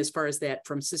again, as far as that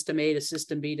from system A to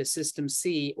system B to system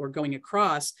C or going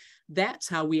across, that's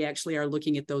how we actually are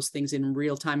looking at those things in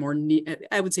real time, or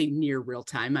I would say near real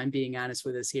time. I'm being honest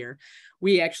with us here.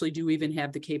 We actually do even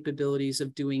have the capabilities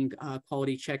of doing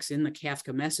quality checks in the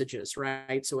Kafka messages,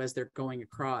 right? So as they're going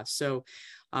across. So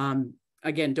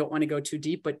again, don't want to go too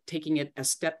deep, but taking it a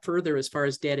step further as far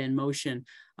as data in motion,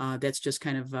 that's just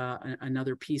kind of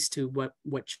another piece to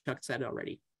what Chuck said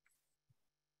already.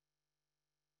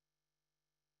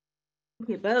 Thank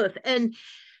you both. And,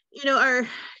 you know, our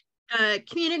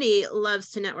community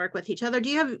loves to network with each other. Do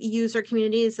you have user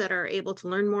communities that are able to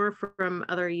learn more from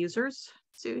other users?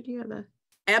 Sue, do you have that?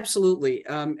 Absolutely.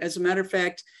 As a matter of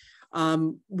fact,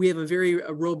 we have a very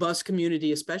robust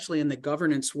community, especially in the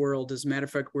governance world. As a matter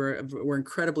of fact, we're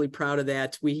incredibly proud of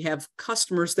that. We have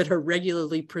customers that are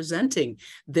regularly presenting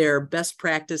their best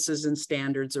practices and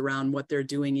standards around what they're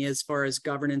doing as far as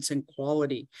governance and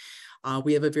quality.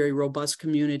 We have a very robust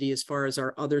community as far as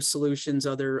our other solutions,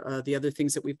 the other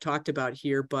things that we've talked about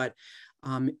here, but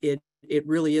it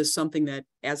really is something that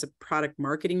as a product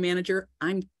marketing manager,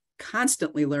 I'm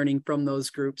constantly learning from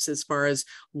those groups as far as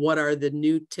what are the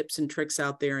new tips and tricks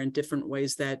out there and different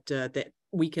ways that that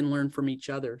we can learn from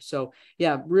each other. So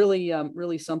yeah,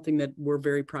 really something that we're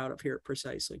very proud of here at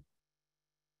Precisely.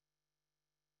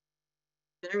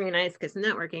 Very nice, because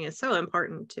networking is so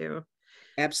important to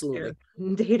Absolutely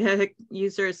data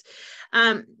users.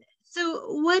 So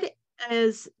what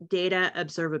is data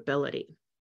observability?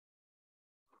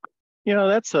 You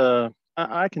know,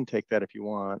 I can take that if you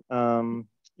want.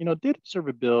 You know, data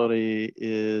observability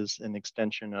is an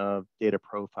extension of data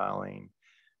profiling.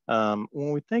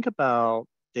 When we think about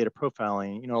data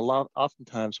profiling, you know,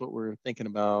 oftentimes what we're thinking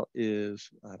about is,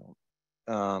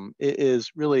 it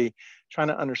is really trying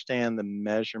to understand the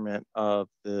measurement of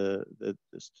the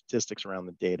statistics around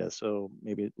the data. So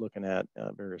maybe looking at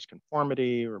various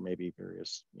conformity or maybe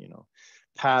various, you know,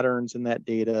 patterns in that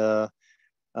data.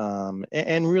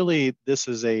 And really, this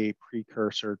is a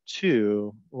precursor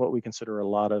to what we consider a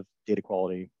lot of data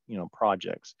quality, you know,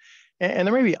 projects. And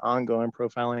there may be ongoing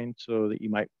profiling so that you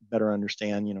might better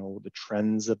understand, you know, the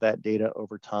trends of that data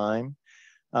over time.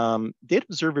 Data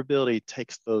observability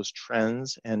takes those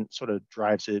trends and sort of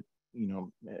drives it, you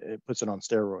know, it puts it on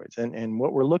steroids. And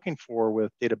what we're looking for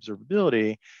with data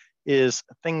observability is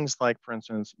things like, for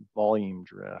instance, volume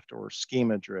drift or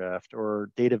schema drift or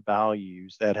data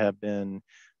values that have been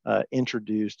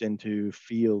introduced into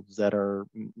fields that are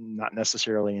not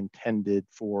necessarily intended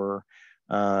for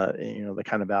you know, the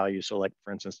kind of value. So like,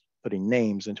 for instance, putting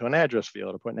names into an address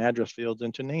field or putting address fields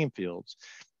into name fields.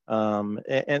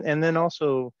 And then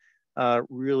also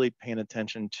really paying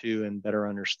attention to and better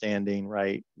understanding,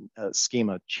 right,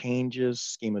 schema changes,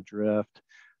 schema drift,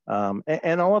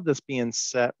 and all of this being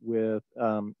set with,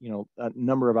 you know, a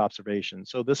number of observations.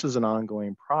 So this is an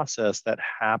ongoing process that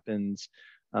happens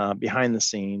behind the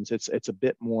scenes. It's a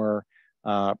bit more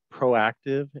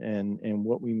proactive, and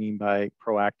what we mean by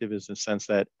proactive is the sense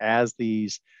that as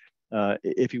these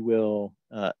if you will,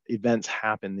 events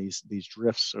happen, these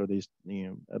drifts or these, you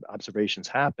know, observations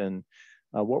happen,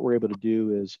 what we're able to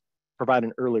do is provide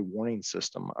an early warning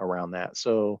system around that.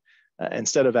 So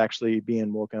instead of actually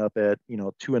being woken up at, you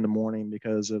know, 2 a.m.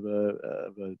 because of a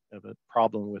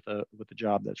problem with the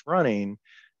job that's running,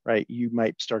 right? You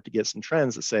might start to get some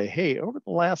trends that say, hey, over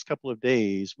the last couple of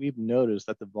days, we've noticed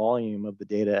that the volume of the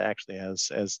data actually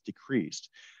has decreased.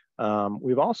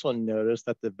 We've also noticed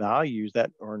that the values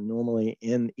that are normally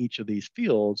in each of these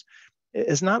fields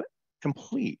is not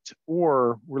complete,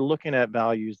 or we're looking at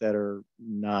values that are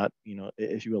not, you know,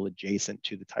 if you will, adjacent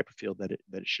to the type of field that it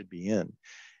should be in.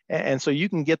 And so you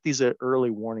can get these early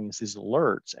warnings, these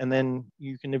alerts, and then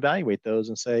you can evaluate those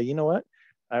and say, you know what,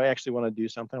 I actually want to do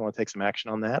something. I want to take some action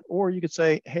on that. Or you could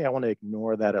say, hey, I want to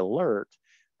ignore that alert,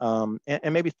 and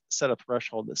maybe set a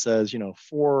threshold that says, you know,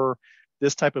 for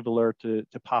this type of alert to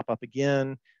pop up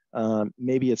again,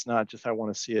 maybe it's not just I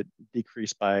want to see it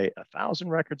decrease by 1,000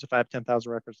 records if I have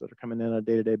 10,000 records that are coming in on a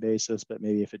day-to-day basis, but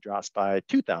maybe if it drops by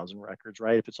 2,000 records,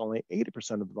 right? If it's only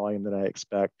 80% of the volume that I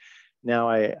expect, now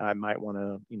I might want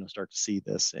to, you know, start to see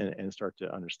this and start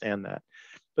to understand that.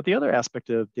 But the other aspect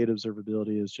of data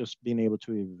observability is just being able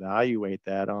to evaluate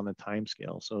that on a time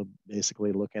scale. So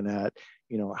basically looking at,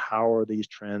 you know, how are these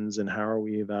trends and how are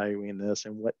we evaluating this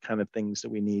and what kind of things that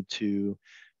we need to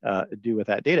do with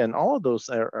that data. And all of those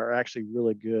are actually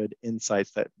really good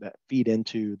insights that feed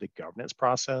into the governance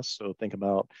process. So think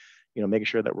about, making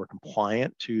sure that we're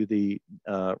compliant to the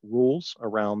rules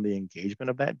around the engagement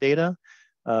of that data,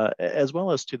 as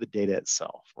well as to the data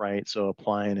itself, right? So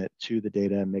applying it to the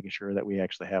data and making sure that we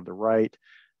actually have the right,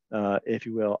 if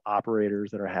you will,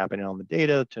 operators that are happening on the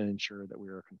data to ensure that we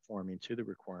are conforming to the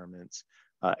requirements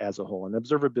as a whole. And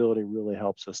observability really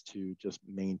helps us to just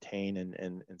maintain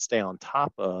and stay on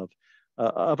top of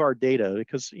our data,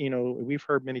 because we've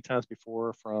heard many times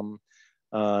before from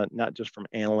not just from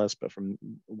analysts, but from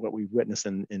what we've witnessed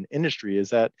in industry, is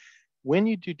that when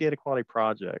you do data quality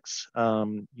projects,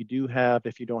 you do have,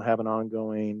 if you don't have an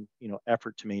ongoing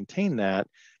effort to maintain that,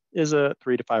 is a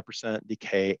 3 to 5%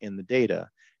 decay in the data.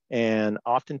 And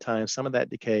oftentimes some of that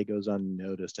decay goes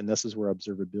unnoticed. And this is where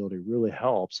observability really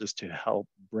helps, is to help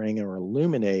bring or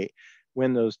illuminate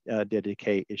when those data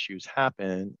decay issues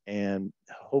happen, and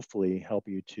hopefully help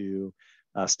you to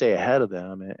stay ahead of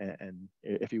them and,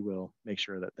 if you will, make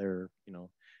sure that they're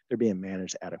being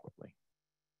managed adequately.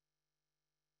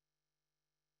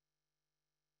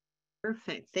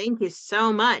 Perfect. Thank you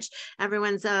so much.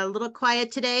 Everyone's a little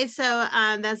quiet today, so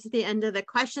that's the end of the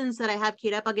questions that I have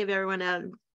queued up. I'll give everyone a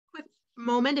quick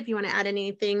moment if you want to add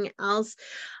anything else.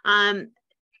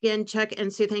 Again, Chuck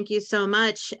and Sue, thank you so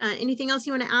much. Anything else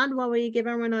you want to add while we give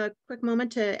everyone a quick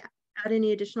moment to add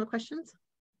any additional questions?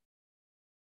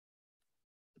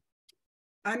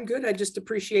 I'm good. I just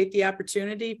appreciate the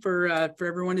opportunity for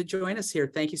everyone to join us here.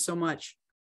 Thank you so much.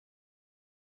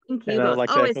 Thank you. And I'd like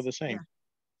to echo the same.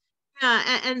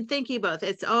 Yeah. And thank you both.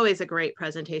 It's always a great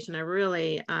presentation. I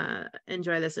really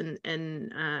enjoy this,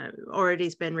 and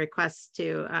already's been requests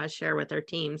to share with our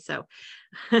team. So,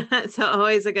 so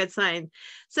always a good sign.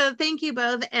 So thank you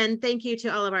both. And thank you to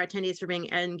all of our attendees for being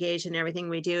engaged in everything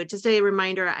we do. Just a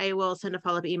reminder, I will send a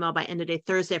follow-up email by end of day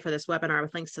Thursday for this webinar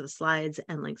with links to the slides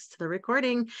and links to the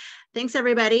recording. Thanks,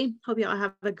 everybody. Hope you all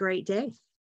have a great day.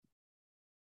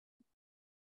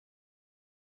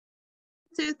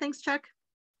 Sue, thanks, Chuck.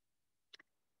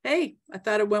 Hey, I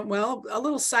thought it went well. A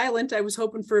little silent. I was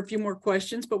hoping for a few more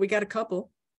questions, but we got a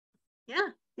couple. Yeah.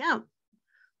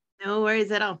 No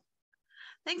worries at all.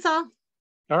 Thanks all.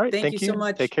 All right. Thank you so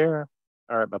much. Take care.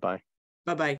 All right. Bye-bye. Bye-bye.